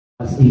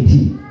Verse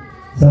 18.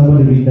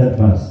 Somebody read that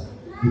verse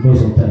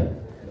because of time.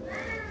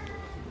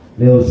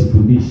 Leo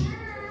sifundishi.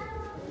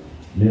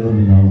 Leo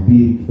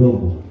ninahubiri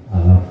kidogo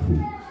alafu.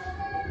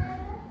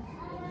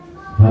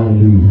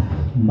 Hallelujah.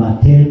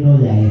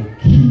 Matendo ya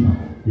hekima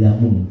ya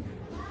Mungu.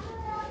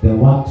 The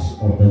works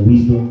of the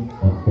wisdom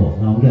of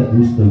God. Naongea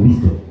kuhusu the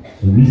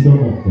wisdom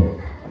of God.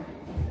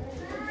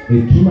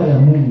 Hekima ya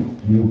Mungu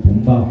ni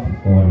upumbavu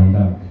kwa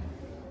wanadamu.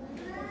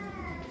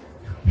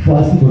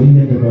 First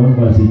Corinthians chapter 1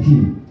 verse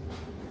 18.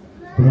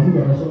 Kuna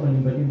mtu anasoma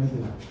nyumbani mmoja.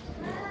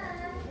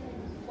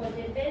 For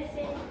the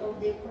message of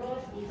the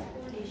cross is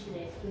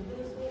foolishness to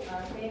those who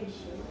are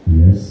perishing.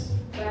 Yes.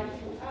 But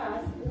to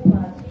us who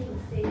are being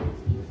saved,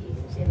 it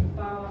is the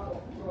power of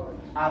God.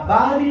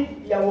 Habari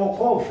ya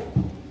wokovu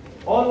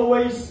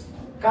always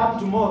come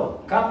tomorrow,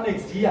 come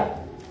next year.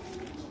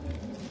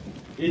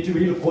 It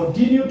will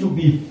continue to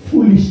be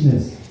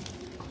foolishness.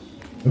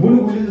 Hebu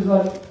nikuulize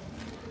swali.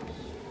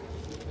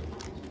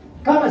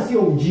 Kama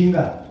sio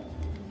ujinga,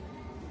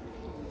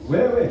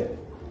 wewe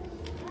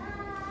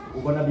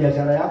uko na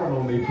biashara yako na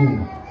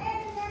umeifunga,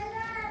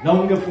 na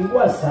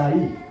ungefungua saa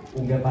hii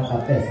ungepata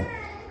pesa,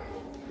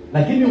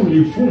 lakini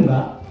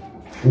ulifunga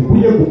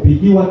ukuje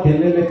kupigiwa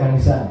kelele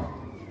kanisani.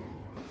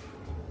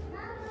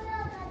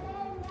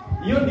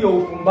 Hiyo ndio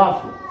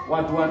upumbavu.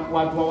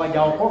 Watu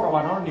hawajaokoka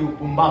wanaona ni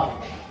upumbavu.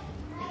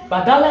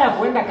 Badala ya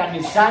kwenda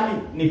kanisani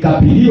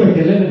nikapigiwe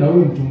kelele na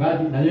huyo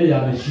mchungaji na yeye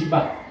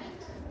ameshiba,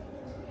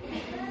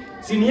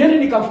 sinieni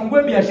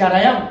nikafungue biashara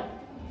yangu.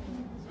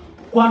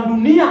 Kwa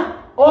dunia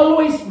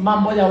always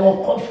mambo ya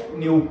wokovu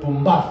ni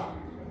upumbavu.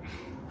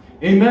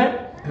 Amen.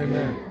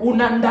 Amen.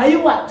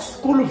 Unandaiwa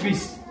school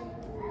fees,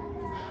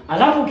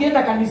 alafu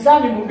ukienda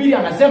kanisani mhubiri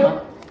anasema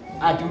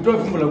ati utoe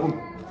fungu la 10.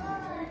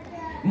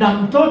 Na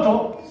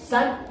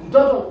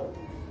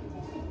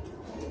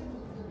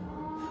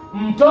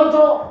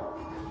mtoto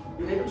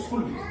ile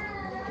school fees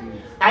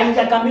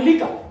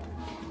haijakamilika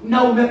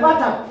na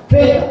umepata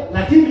fedha,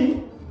 lakini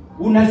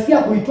unasikia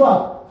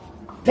kuitoa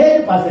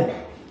 10%.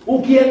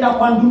 Ukienda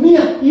kwa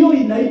dunia hiyo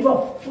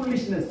inaitwa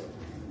foolishness.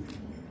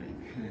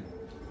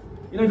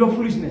 Inaitwa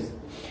foolishness.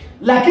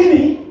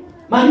 Lakini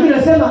maandiko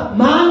yanasema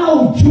maana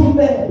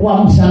ujumbe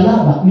wa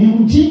msalaba ni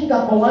ujinga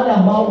kwa wale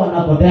ambao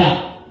wanapotea.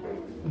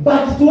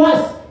 But to us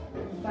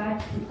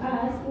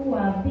who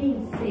are being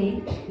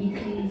saved, it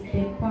is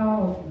the power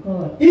of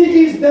God. It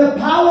is the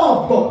power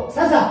of God.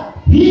 Sasa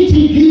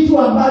hiki kitu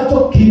ambacho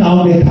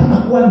kinaonekana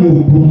kuwa ni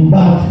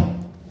upumbavu,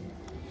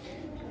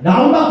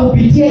 naomba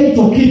kupitia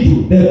hicho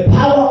kitu the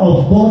power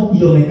of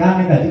God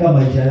ionekane katika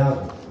maisha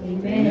yako.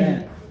 Amen.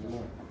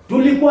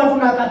 Tulikuwa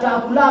tunakataa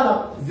kulala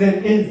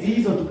enzi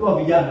hizo tukiwa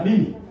vijana.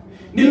 Mimi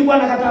nilikuwa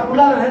nakataa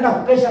kulala, naenda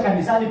kukesha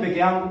kanisani peke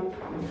yangu.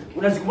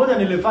 Kuna siku moja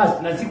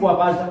nilifast na siku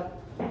pastor.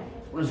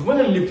 Kuna siku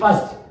moja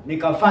nilifast,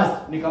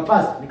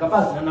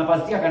 nikafast na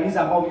nafastia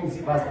kanisa ambao mimi si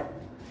pastor.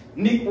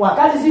 Ni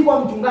wakati si kwa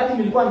mchungaji,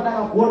 nilikuwa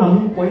nataka kuona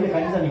Mungu kwa ile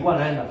kanisa nilikuwa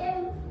naenda.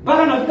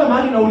 Mpaka nafika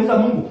mahali nauliza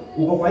Mungu,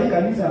 uko kwa hii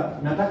kanisa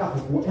nataka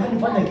yaani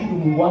fanya kitu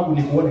Mungu wangu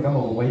nikuone kama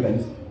uko kwa hii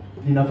kanisa.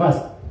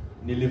 Ninafast.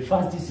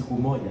 Nilifast siku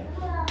moja.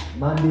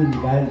 Monday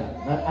nikaenda.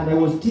 And I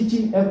was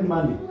teaching every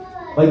Monday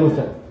Bible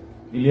study.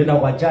 Nilienda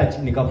kwa church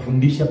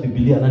nikafundisha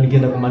Biblia na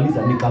nikienda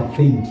kumaliza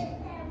nikafaint.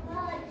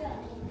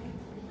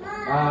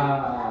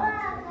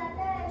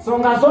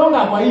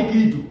 Songa kwa hii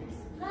kitu.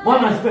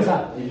 Bwana asifiwe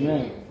sana.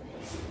 Amen.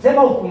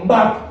 Sema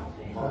ukumbavu.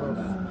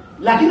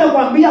 Lakini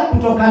nakwambia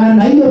kutokana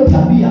na hiyo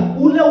tabia,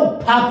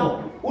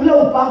 ule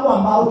upako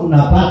ambao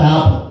tunapata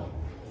hapo,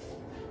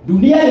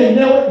 dunia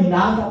yenyewe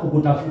inaanza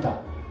kukutafuta.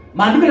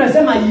 Maandiko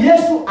yanasema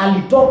Yesu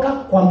alitoka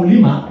kwa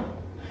mlima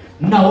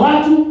na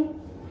watu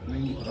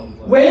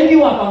wengi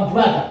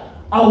wakamfuata.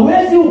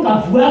 Hauwezi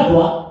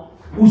ukafuatwa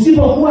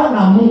usipokuwa na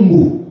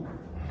Mungu.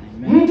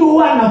 Mtu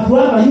huwa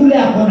anafuata yule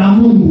ako na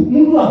Mungu.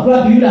 Mtu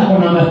afuata yule ako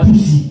na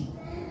matusi.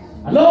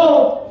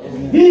 Hello?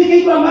 Hii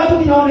kitu ambacho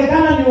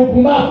kinaonekana ni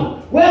upumbavu,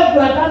 wewe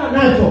fuatana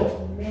nacho.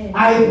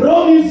 I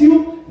promise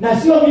you, na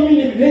sio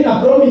mimi nimeenda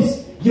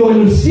promise, you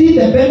will see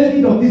the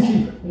benefit of this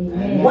thing.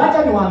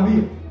 Wacha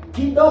niwaambie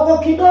kidogo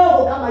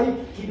kama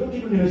hii kidogo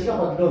nimeshika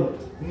kwa kidogo,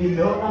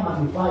 nimeona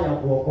manufaa ya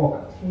kuokoka.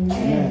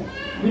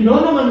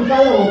 Nimeona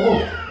manufaa ya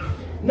wokovu.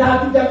 Na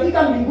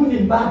hatujafika mbinguni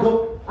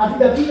bado,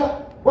 hatujafika.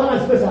 Bwana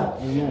asifiwe sana.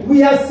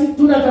 We are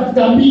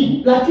tunatafuta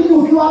mbingu, lakini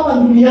ukiwa hapa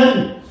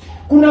duniani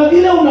kuna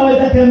vile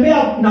unaweza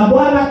tembea na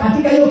Bwana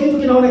katika hiyo kitu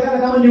kinaonekana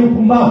kama ni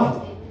upumbavu.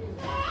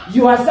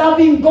 You are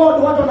serving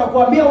God, watu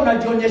wanakuambia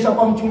unajionyesha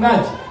kwa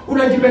mchungaji,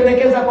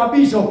 unajipendekeza kwa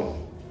bishop.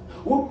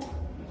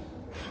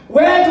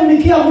 Wewe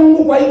tumikia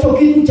Mungu kwa hicho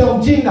kitu cha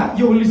ujinga,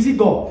 you will see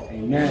God.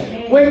 Amen.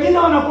 Wengine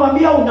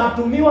wanakuambia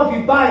unatumiwa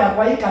vibaya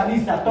kwa hii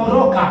kanisa,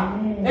 toroka.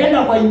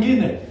 Enda kwa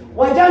ingine.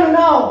 Wajana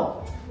nao.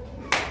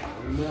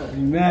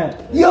 Amen.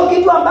 Hiyo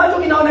kitu ambacho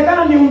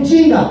kinaonekana ni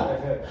ujinga,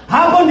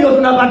 hapo ndio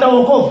tunapata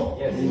wokovu.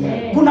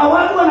 Kuna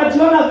watu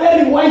wanajiona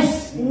very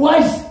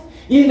wise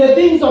in the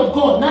things of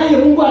God. Naye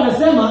Mungu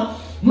anasema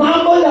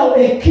mambo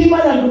ya hekima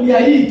ya dunia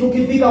hii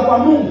tukifika kwa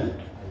Mungu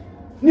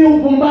ni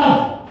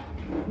upumbavu.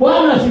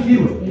 Bwana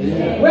asifiwe.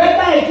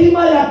 Weka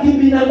hekima ya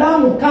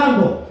kibinadamu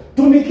kando,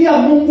 tumikia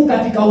Mungu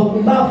katika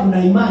upumbavu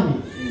na imani.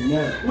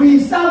 We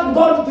serve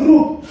God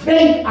through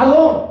faith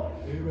alone.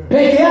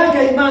 Peke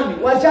yake imani.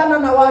 Wachana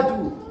na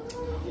watu,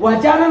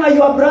 wachana na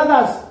your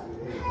brothers,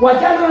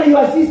 wachana na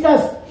your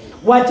sisters,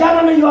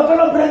 wachana na your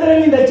fellow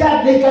brethren in the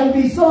church. They can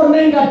be so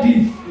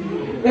negative.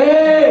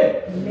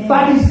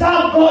 But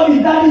serve God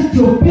in that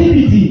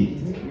stupidity.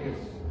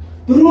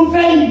 Through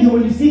faith you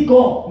will see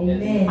God.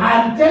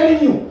 I'm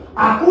telling you,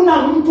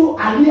 hakuna mtu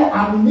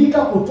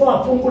aliyeaminika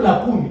kutoa fungu la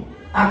 10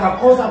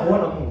 akakosa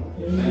kuona Mungu.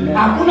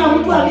 Hakuna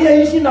mtu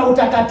aliyeishi na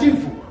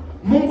utakatifu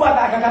Mungu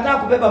akakataa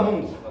kubeba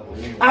Mungu.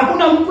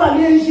 Hakuna mtu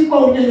aliyeishi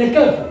kwa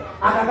unyenyekevu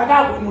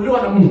akakataa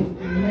kuinuliwa na Mungu.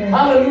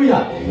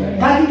 Hallelujah.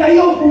 Katika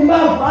hiyo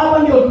pumbavu hapa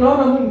ndio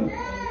tunaona Mungu.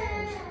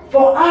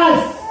 For us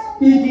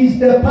it is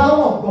the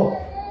power of God.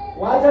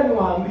 Wacha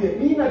niwaambie,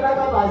 mimi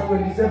nataka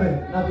verse 27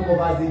 na tuko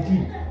verse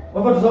 18.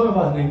 Baba tusome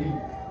verse 19.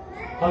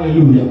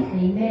 Hallelujah.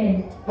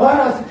 Amen.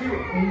 Bwana asifiwe.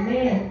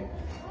 Amen.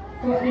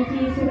 For it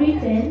is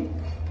written,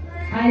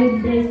 I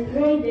will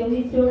destroy the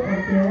wisdom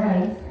of the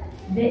wise,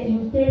 the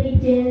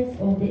intelligence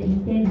of the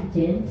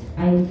intelligent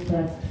I will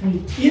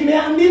frustrate.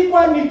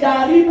 Imeandikwa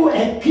nitaharibu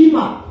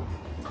hekima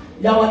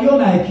ya walio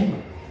na hekima.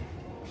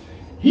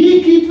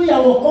 Hii kitu ya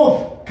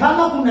wokovu,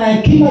 kama kuna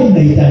hekima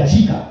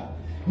inahitajika,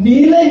 ni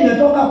ile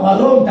imetoka kwa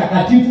Roho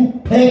Mtakatifu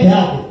peke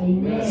yake.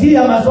 Si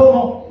ya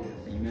masomo.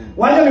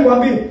 Wacha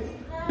nikwambie,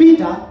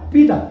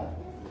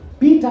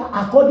 Peter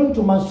according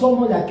to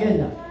masomo ya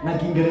Kenya na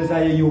Kiingereza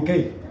ya UK,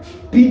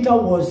 Peter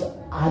was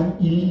an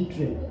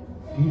illiterate.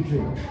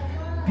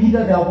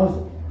 Peter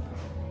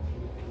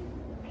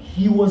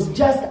he was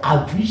just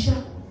a fisher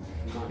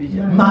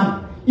man.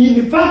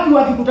 In fact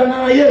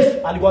wakikutana na Yesu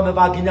alikuwa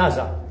amevaa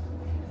kinyasa.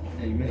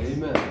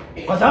 Amen.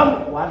 Kwa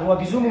sababu watu wa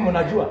Kizungu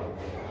mnajua,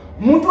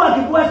 mtu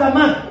akikuwa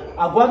samaki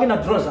akuagi na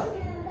trouser.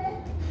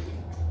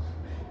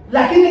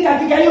 Lakini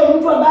katika hiyo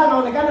mtu ambaye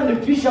anaonekana ni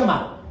fisherman,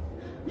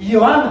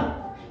 Yohana,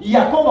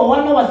 Yakobo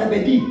wana wa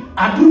Zebedi,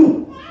 Andrew,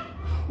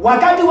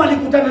 wakati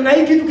walikutana na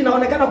hii kitu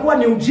kinaonekana kuwa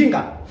ni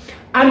ujinga,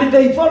 and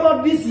they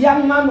followed this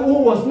young man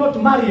who was not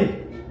married.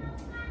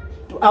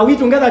 Are we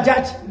together,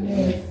 church?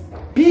 Yes.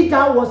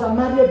 Peter was a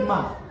married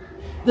man,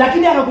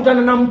 lakini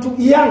akakutana na mtu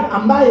young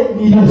ambaye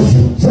ni Yesu.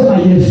 Sema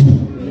Yesu.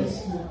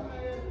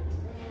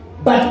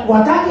 But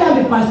wakati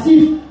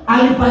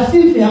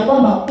alipasifu ya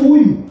kwamba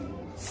huyu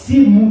si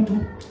mtu,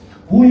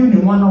 huyu ni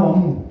mwana wa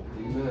Mungu.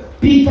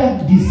 Peter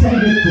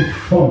decided to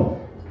follow.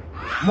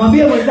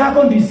 Mwambie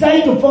mwenzako,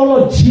 decide to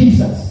follow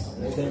Jesus.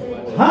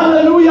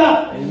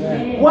 Hallelujah.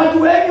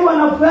 Watu wengi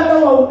wanafuata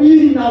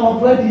wahubiri na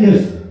wafuati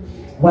Yesu.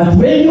 Watu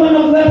wengi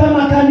wanafuata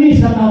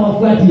makanisa na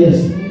wafuati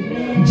Yesu.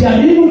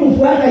 Jaribu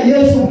kufuata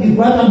Yesu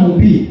ukifuata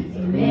mhubiri.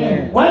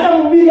 Wacha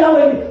mhubiri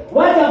awe,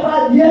 wacha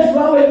Yesu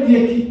awe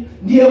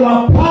ndiye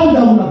wa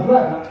kwanza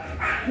unafuata.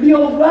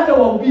 Ndio ufuate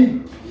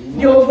wahubiri.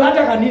 Ndio ufuate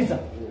kanisa.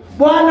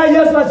 Bwana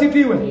Yesu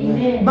asifiwe.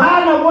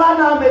 Maana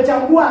Bwana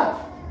amechagua.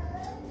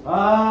 We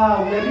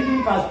are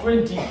reading verse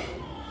 20.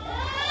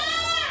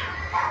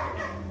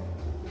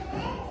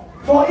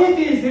 For it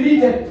is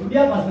written,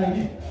 rudia verse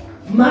 19.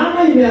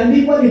 Maana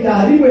imeandikwa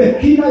nitaharibu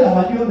hekima ya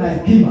walio na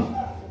hekima.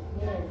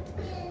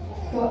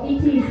 For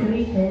it is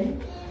written,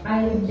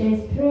 I will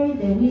destroy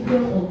the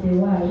wisdom of the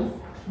wise,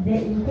 the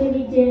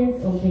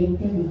intelligence of the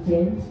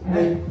intelligent I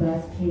will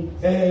frustrate.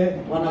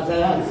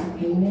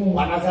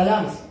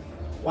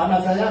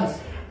 Wanasayansi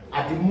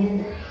ati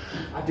Mungu,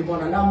 ati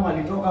mwanadamu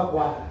alitoka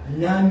kwa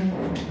nyani.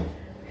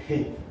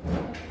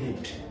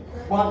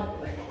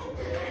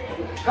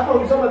 Kama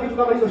ulisoma vitu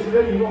kama hizo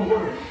shuleni ndio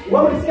ngono.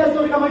 Wewe ulisikia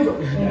story kama hizo?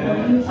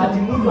 Ati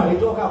Mungu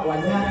alitoka kwa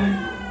nyani.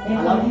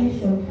 Alafu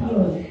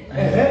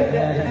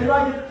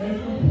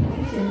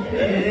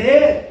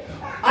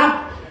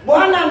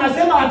Bwana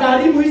anasema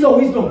ataharibu hizo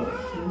wisdom.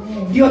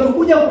 Ndio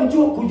tukuja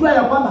kujua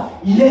ya kwamba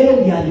yeye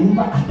ndiye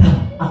aliumba Adamu.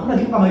 Hakuna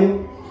kitu kama hiyo.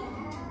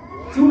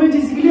 Si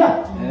umejisikia?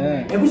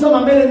 Hebu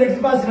soma mbele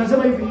next verse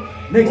inasema hivi.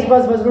 Next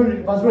verse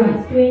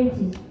 20.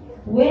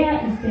 Where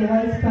is the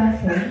wise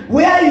person?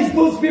 Where is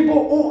those people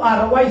who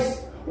are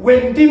wise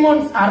when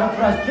demons are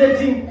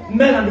frustrating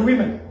men and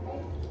women?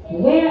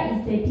 Where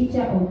is the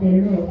teacher of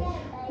the law?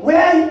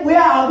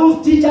 Where are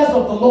those teachers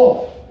of the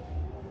law?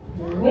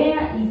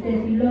 Where is the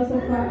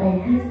philosopher of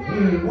this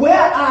age?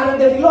 Where are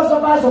the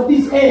philosophers of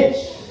this age?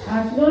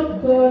 Has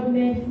not God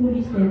made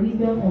foolish the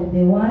wisdom of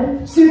the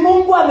world? Si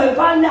Mungu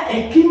amefanya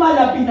hekima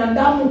ya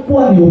binadamu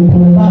kuwa ni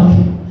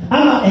upumbavu,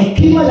 ama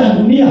hekima ya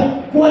dunia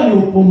kuwa ni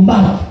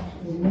upumbavu.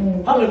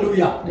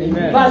 Hallelujah.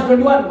 Amen. Verse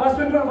 21.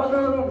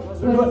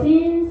 For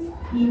since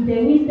in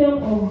the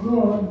wisdom of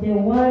God the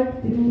world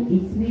through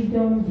its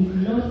wisdom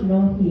did not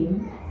know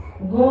him,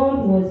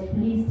 God was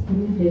pleased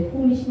through the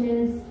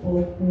foolishness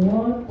of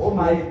what? Oh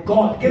my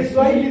God. Guess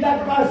why he did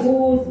that verse?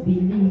 Who's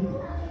believed?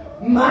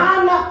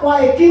 Maana kwa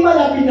hekima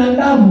ya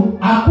binadamu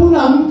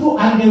hakuna mtu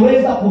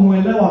angeweza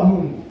kumuelewa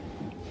Mungu.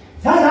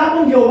 Sasa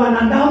hapo ndio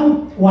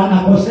wanadamu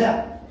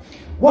wanakosea.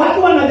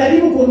 Watu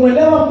wanajaribu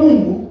kumuelewa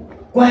Mungu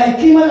Kwa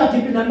hekima ya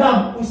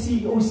kibinadamu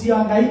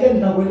usihangaike,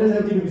 nitakueleza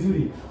hiyo kitu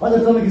vizuri. Wacha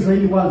tusome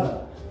Kiswahili kwanza.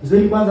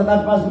 Kiswahili kwanza,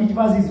 that verse, which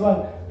verse is what?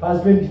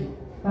 Verse 20.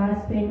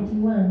 Verse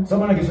 21.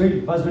 Soma na Kiswahili,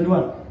 verse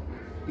 21.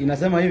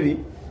 Inasema hivi: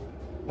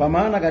 kwa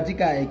maana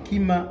katika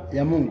hekima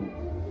ya Mungu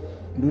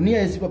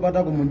dunia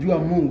isipopata kumjua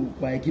Mungu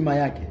kwa hekima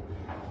yake.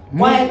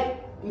 Kwa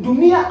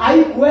dunia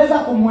haikuweza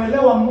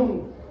kumuelewa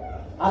Mungu.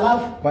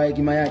 Alafu kwa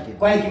hekima yake.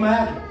 Kwa hekima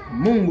yake.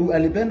 Mungu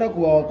alipenda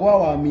kuwaokoa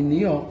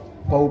waaminio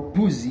kwa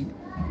upuzi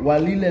wa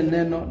lile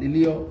neno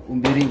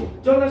liliohubiriwa.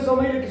 John,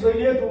 soma ile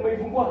Kiswahili yetu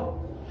umeifungua.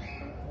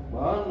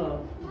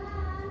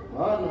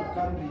 Maana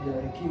kadri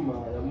ya hekima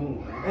ya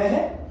Mungu,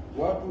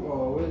 watu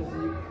hawawezi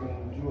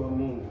kumjua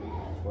Mungu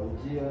kwa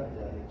njia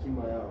ya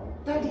hekima yao.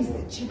 That is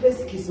the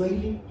cheapest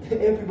Kiswahili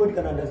everybody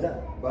can understand.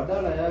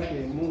 Badala yake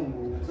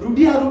Mungu,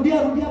 rudia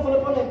pole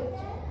pole.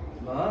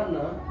 Maana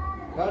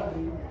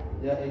kadri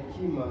ya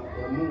hekima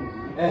ya Mungu,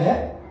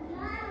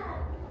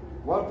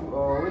 watu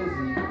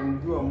hawawezi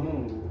kumjua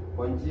Mungu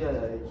kwa njia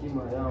ya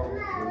hekima yao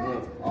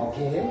wenyewe.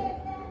 Okay.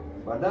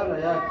 Badala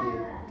yake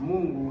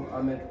Mungu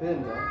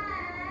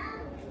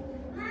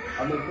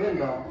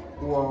amependa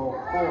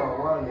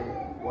kuwaokoa wale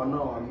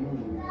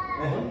wanaoamini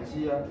kwa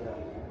njia ya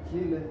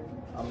kile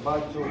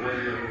ambacho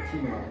wenye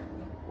hekima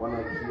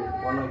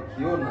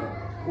wanakiona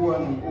kuwa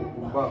ni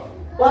upumbavu.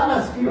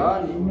 Bwana sikia.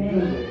 Yaani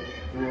ujumbe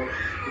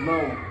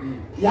tunaohubiri.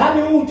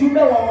 Yaani huu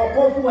ujumbe wa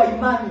wokovu wa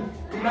imani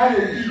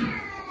tunayohubiri.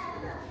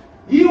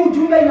 Hii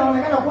ujumbe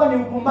inaonekana kuwa ni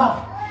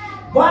upumbavu.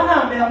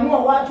 Bwana ameamua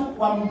watu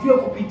wamjue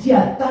kupitia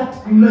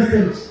that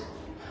message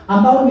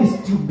ambao ni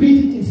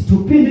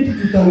stupidity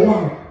to the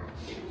world.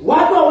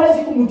 Watu hawezi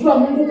kumjua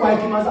Mungu kwa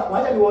hekima zao.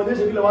 Wacha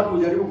niwaonyeshe vile watu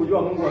hujaribu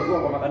kujua Mungu wakiwa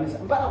kwa makanisa.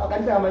 Mpaka kwa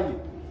kanisa kama hivi.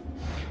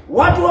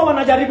 Watu wao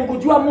wanajaribu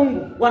kujua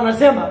Mungu,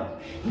 wanasema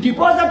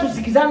ndiposa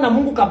tusikizane na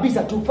Mungu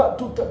kabisa,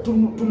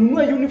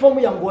 tununue uniform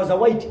ya nguo za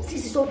white.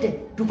 Sisi sote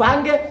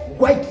tupange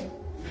white.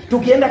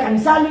 Tukienda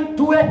kanisani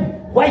tuwe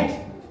white.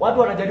 Watu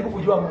wanajaribu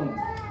kujua Mungu.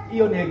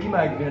 Hiyo ni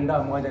hekima ya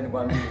kibinadamu, acha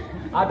nikwambie.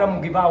 Hata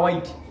mkivaa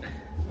white.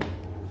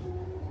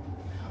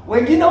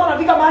 Wengine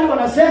wanafika mahali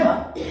wanasema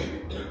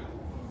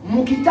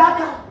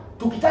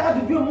tukitaka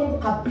tujue Mungu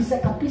kabisa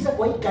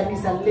kwa hii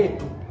kanisa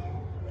letu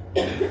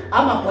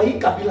ama kwa hii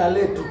kabila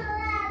letu,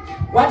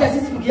 wacha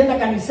sisi tukienda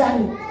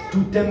kanisani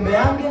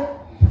tutembeange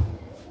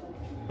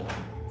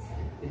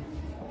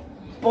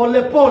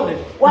pole pole.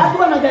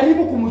 Watu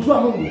wanajaribu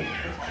kumjua Mungu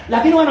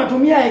lakini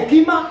wanatumia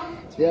hekima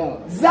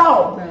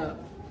zao.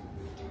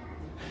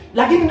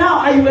 Lakini nao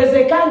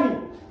haiwezekani.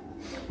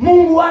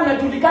 Mungu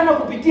anajulikana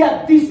kupitia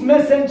this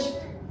message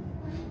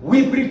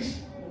we preach.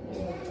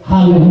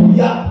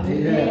 Hallelujah.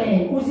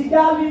 Amen.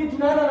 Usijali,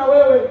 tunaenda na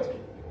wewe.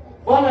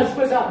 Bwana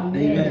asifiwe sana.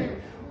 Amen.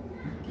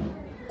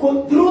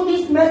 Through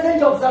this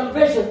message of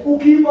salvation,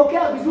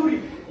 ukiipokea vizuri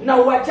na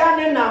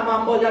uachane na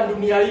mambo ya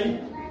dunia hii.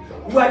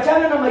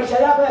 Uachane na maisha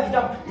yako ya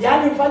kitambo.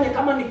 Yaani ufanye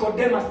kama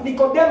Nicodemus.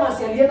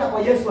 Nicodemus alienda kwa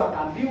Yesu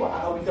akaambiwa,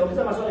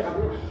 akauliza maswali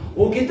akaambiwa,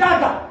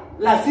 ukitaka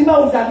lazima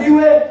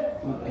uzaliwe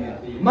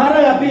mara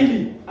ya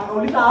pili.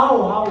 Akauliza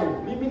hao,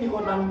 mimi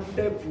niko na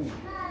ndefu,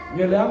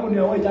 nywele yangu ni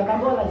white.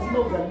 Akaambiwa lazima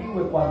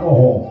uzaliwe kwa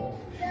roho.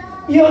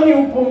 Hiyo ni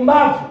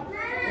upumbavu.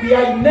 We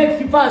are in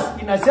next verse,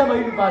 inasema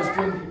hivi verse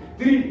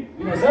 23,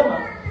 inasema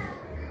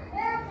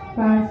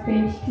verse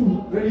 22.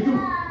 22.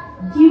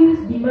 Jews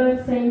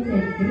demand signs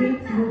and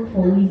Greeks look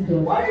for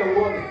wisdom. Wacha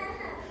uone.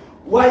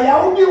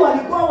 Wayahudi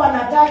walikuwa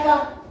wanataka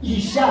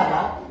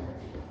ishara,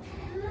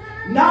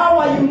 nao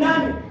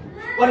Wayunani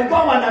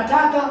walikuwa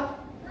wanataka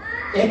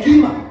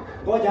hekima.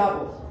 Ngoja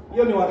hapo.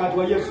 Hiyo ni wakati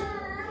wa Yesu.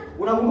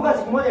 Unakumbuka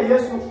siku moja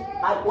Yesu,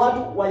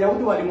 watu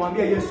Wayahudi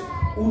walimwambia Yesu,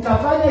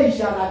 utafanya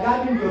ishara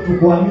gani ndio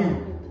tukuamini?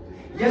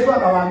 Yesu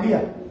akawaambia,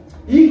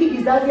 hiki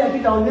kizazi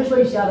hakitaonyeshwa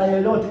ishara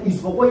yoyote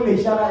isipokuwa ile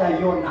ishara ya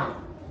Yona.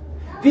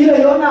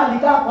 Vile Yona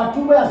alikaa kwa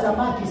tumbo ya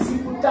samaki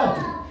siku 3,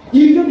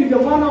 hivyo ndivyo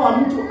mwana wa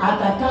mtu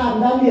atakaa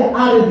ndani ya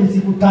ardhi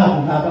siku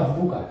 3 na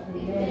atafufuka.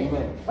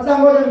 Sasa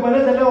ngoja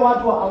nikueleze, leo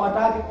watu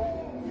hawataki.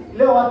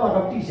 Leo watu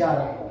watafuti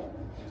ishara.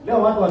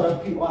 Leo watu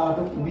watafuti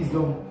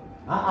wisdom.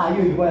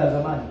 Hiyo ilikuwa ya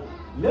zamani.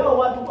 Leo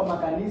watu kwa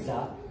makanisa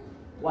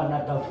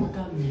wanatafuta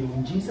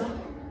miujiza.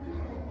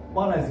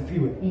 Bwana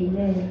asifiwe.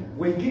 Amen.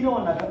 Wengine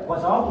kwa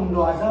sababu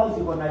ndoa zao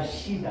ziko na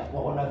shida,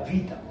 wako na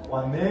vita,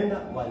 wameenda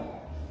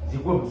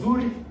zikuwe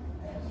mzuri.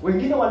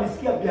 Wengine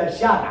walisikia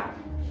biashara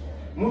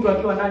mtu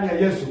akiwa ndani ya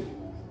Yesu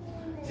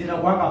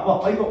zinakuanga poa,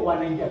 kwa hivyo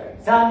wanaingia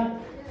kanisani.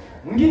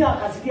 Mwingine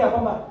akasikia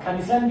kwamba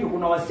kanisani ndio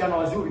kuna wasichana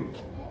wazuri.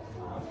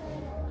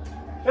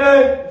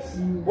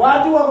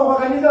 Watu wako kwa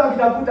kanisa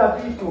wakitafuta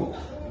vitu.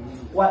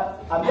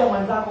 Ambia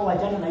mwanzako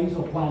wachana na hizo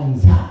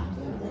kwanza.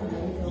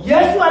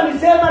 Yesu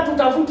alisema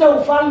tutafute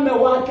ufalme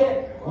wake,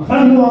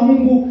 ufalme wa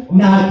Mungu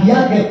na haki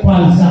yake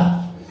kwanza.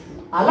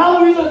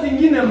 Alafu hizo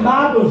zingine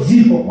bado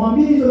zipo.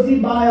 Mwambie hizo si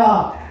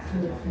mbaya,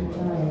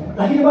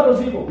 lakini bado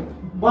zipo.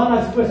 Bwana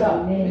asifiwe sana.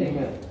 Amen.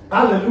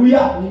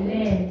 Hallelujah.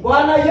 Amen.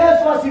 Bwana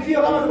Yesu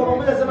asifiwe. Kama tuko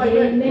pamoja sema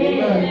amen.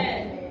 Amen.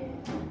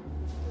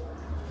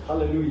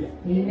 Hallelujah.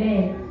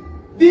 Amen.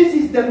 This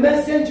is the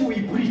message we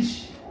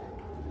preach.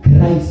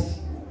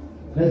 Christ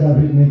Let's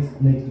have it next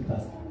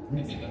verse.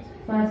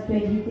 Verse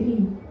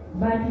 23.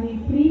 But we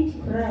preach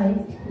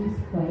Christ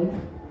crucified,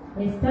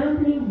 a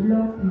stumbling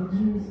block to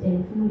Jews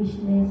and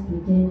foolishness to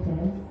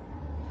Gentiles.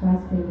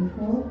 Verse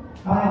 24.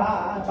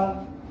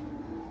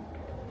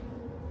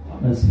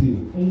 That's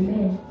you.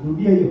 Amen.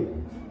 Rudia hiyo.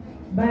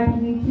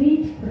 But we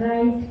preach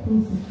Christ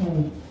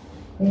crucified,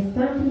 a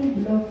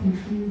stumbling block to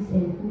Jews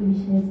and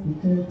foolishness to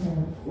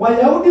Gentiles.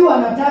 Wayahudi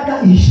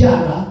wanataka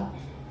ishara,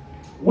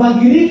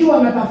 Wagiriki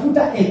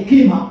wanatafuta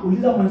hekima.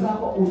 Uliza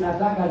mwenzako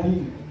unataka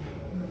nini?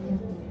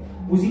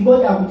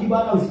 Usingoje akujibu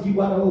hata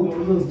usijibu hata wewe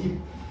umeuliza usijibu.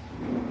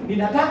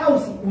 Ninataka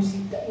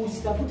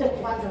usitafute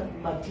kwanza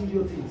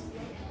material things.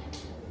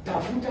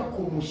 Tafuta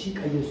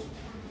kumshika Yesu.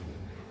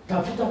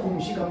 Tafuta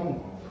kumshika Mungu.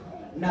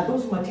 Na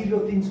those material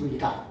things will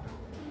come.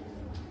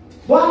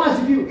 Bwana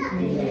asifiwe.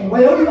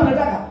 Wayahudi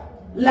wanataka,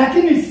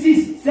 lakini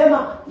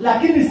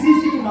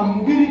sisi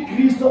tunamhubiri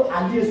Kristo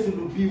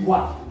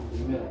aliyesulubiwa.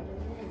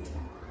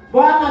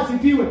 Bwana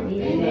asifiwe.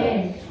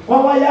 Amen.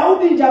 Kwa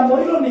Wayahudi jambo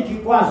hilo ni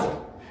kikwazo,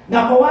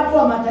 na kwa watu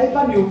wa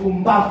mataifa ni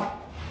upumbavu.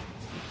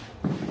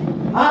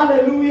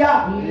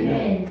 Hallelujah.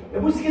 Amen.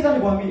 Hebu sikiza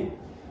nikwambie.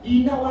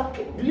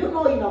 Do you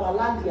know in our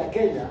land ya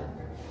Kenya,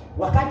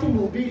 wakati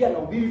mhubiri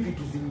anahubiri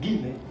vitu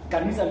zingine,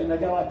 kanisa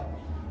linajaa watu.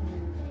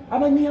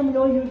 Ama nyinyi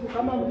mnyoyo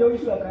kama mnyoyo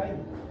akaje.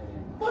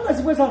 Bwana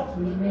asifiwe sana.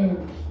 Amen.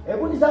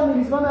 Hebu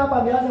nisimame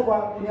hapa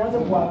nianze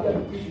kuambia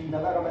vitu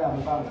vinakaa kama ya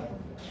mpanga.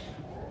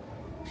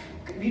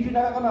 Vitu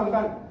vinakaa kama ya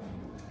mpanga.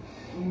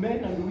 Men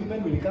and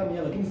women will come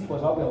here, lakini si kwa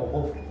sababu ya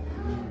wokovu.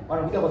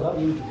 Wanakuja kwa sababu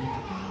ya vitu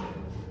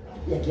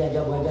ya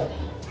kiajabu ajabu.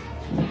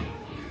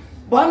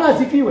 Bwana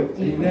asifiwe.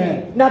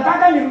 Amen.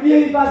 Nataka nirudie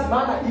hii basi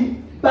maana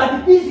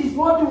but this is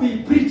what we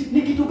preach.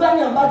 Ni kitu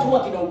gani ambacho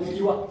huwa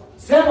kinahubiriwa?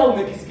 Sema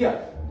umekisikia.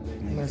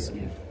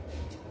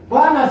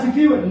 Bwana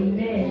asifiwe.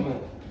 Amen.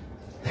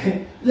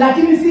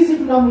 Lakini sisi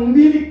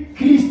tunamhubiri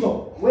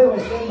Kristo. Wewe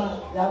sema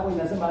yako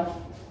inasema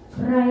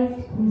Christ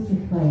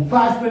crucified.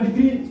 verse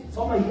 23.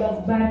 Soma hiyo.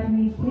 But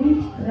we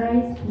preach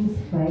Christ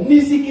crucified.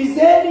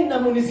 Nisikizeni na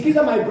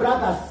munisikiza my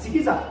brothers.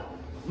 Sikiza.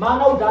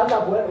 Maana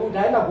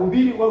utaenda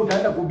kuhubiri.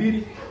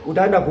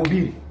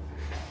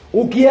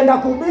 Ukienda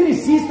kuhubiri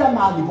sister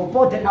mahali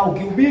popote na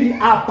ukihubiri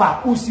hapa,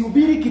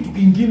 usihubiri kitu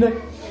kingine.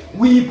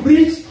 We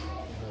preach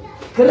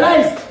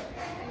Christ.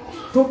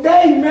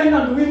 Today men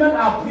and women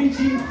are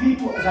preaching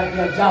vitu za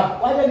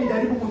ajabu. Wacha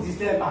nijaribu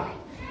kuzisema.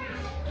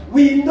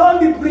 We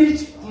don't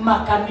preach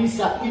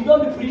makanisa. We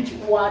don't preach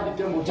word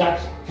temple church.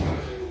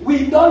 We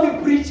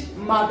don't preach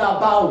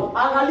madhabahu.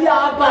 Angalia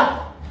hapa.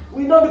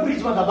 We don't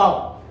preach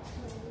madhabahu.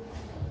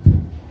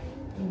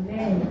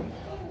 Amen.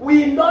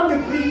 We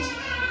don't preach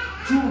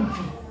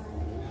chumvi.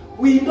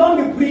 We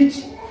don't preach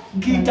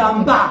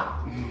kitamba.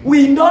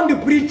 We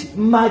don't preach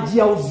maji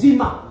ya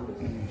uzima.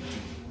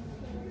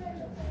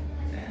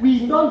 We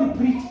don't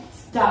preach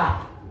star.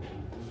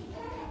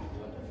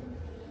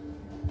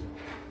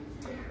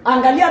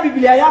 Angalia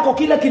Biblia yako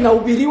kile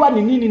kinahubiriwa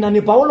ni nini, na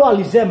ni Paulo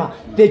alisema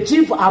the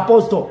chief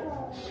apostle.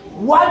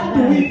 What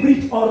do we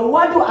preach or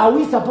what are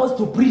we supposed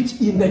to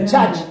preach in the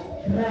church?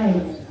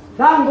 Right.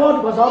 Thank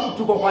God kwa sababu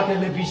tuko kwa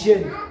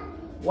televisheni.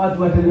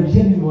 Watu wa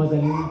televisheni ni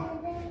wazalini.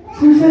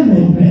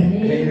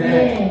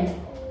 Amen.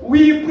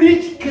 We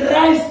preach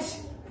Christ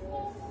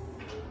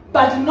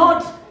but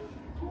not,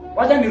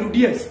 wacha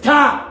nirudie,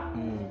 star.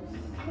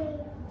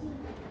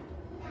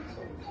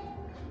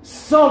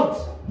 Salt.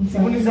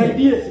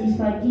 Unisaidie.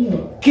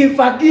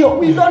 Kifagio.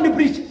 We don't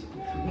preach.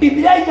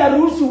 Biblia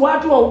hairuhusu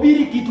watu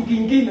wahubiri kitu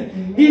kingine.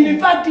 In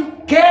fact,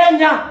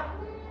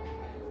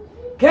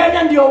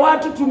 Kenya ndio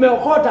watu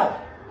tumeokota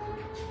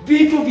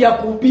vitu vya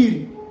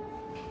kuhubiri.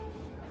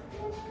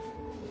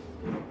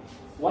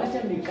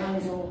 Wacha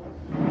nikanzo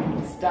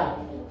star.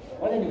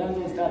 Wacha nikanzo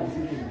star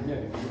vizuri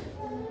mwenyewe.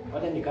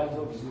 Wacha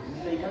nikanzo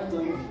vizuri. Nikanzo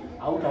hivi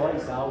hautawahi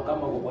sahau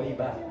kama uko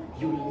iba.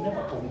 You will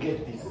never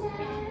forget this.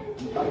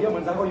 Tabia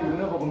mwenzako, you will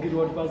never forget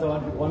what pastor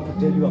want to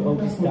tell you about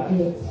this star.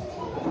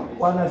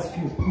 Bwana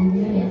asifiwe.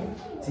 Amen.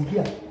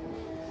 Sikia.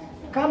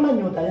 Kama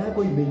nyota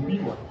yako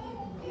imeibiwa,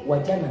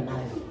 wachana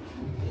nayo.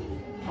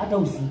 Hata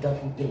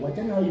usitafute,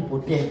 wachana nayo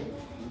ipotee.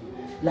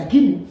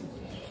 Lakini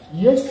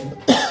Yesu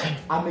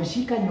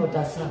ameshika nyota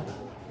 7.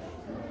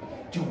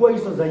 Chukua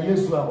hizo za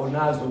Yesu hapo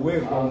nazo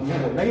wewe kwa Mungu.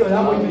 Na hiyo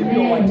yako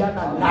imeibiwa,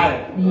 wachana nayo.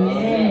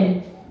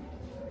 Amen.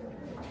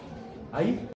 Hai?